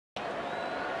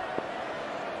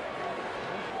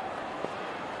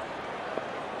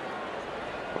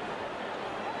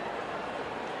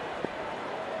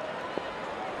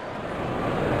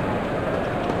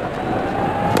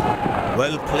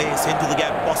Well placed into the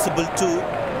gap, possible too.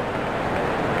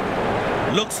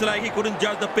 Looks like he couldn't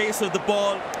judge the pace of the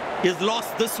ball. He's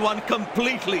lost this one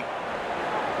completely.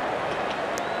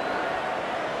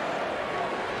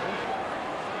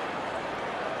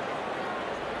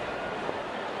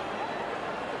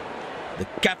 The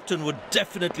captain would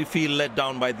definitely feel let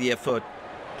down by the effort.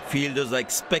 Fielders are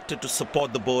expected to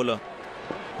support the bowler.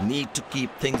 Need to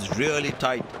keep things really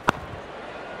tight.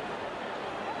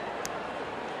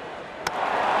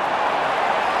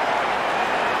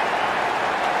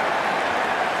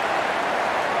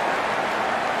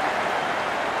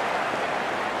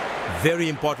 Very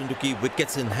important to keep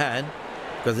wickets in hand,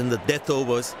 because in the death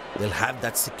overs, they'll have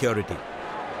that security.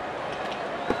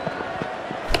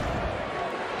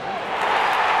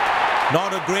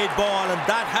 Not a great ball, and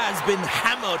that has been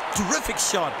hammered. Terrific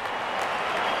shot.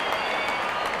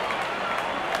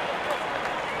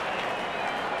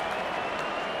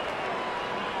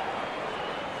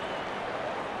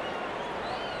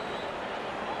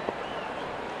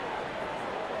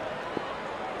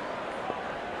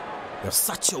 There's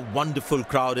such a wonderful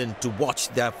crowd in to watch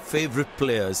their favorite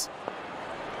players.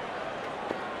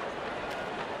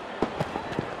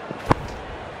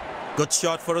 Good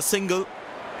shot for a single.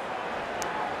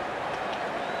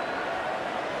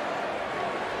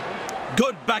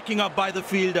 Good backing up by the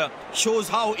fielder. Shows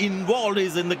how involved he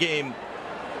is in the game.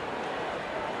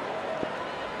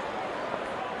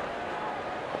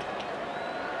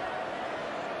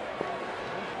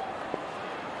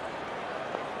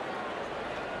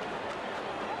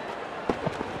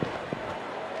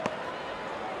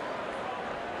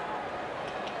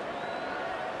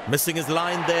 Missing his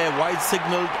line there, wide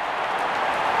signalled.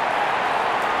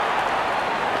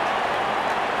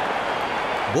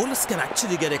 Bowlers can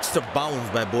actually get extra bounce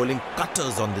by bowling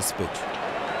cutters on this pitch.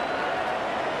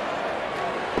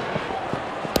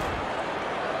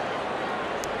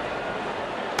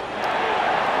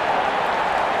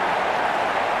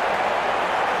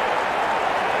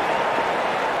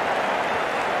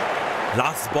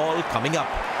 Last ball coming up.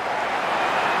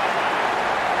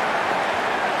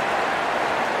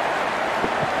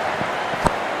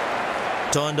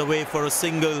 Turned away for a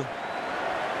single.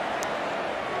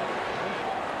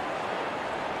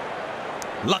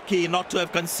 Lucky not to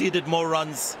have conceded more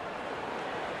runs.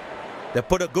 They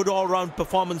put a good all-round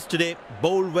performance today.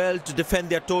 Bowled well to defend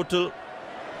their total.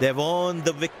 They've earned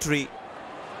the victory.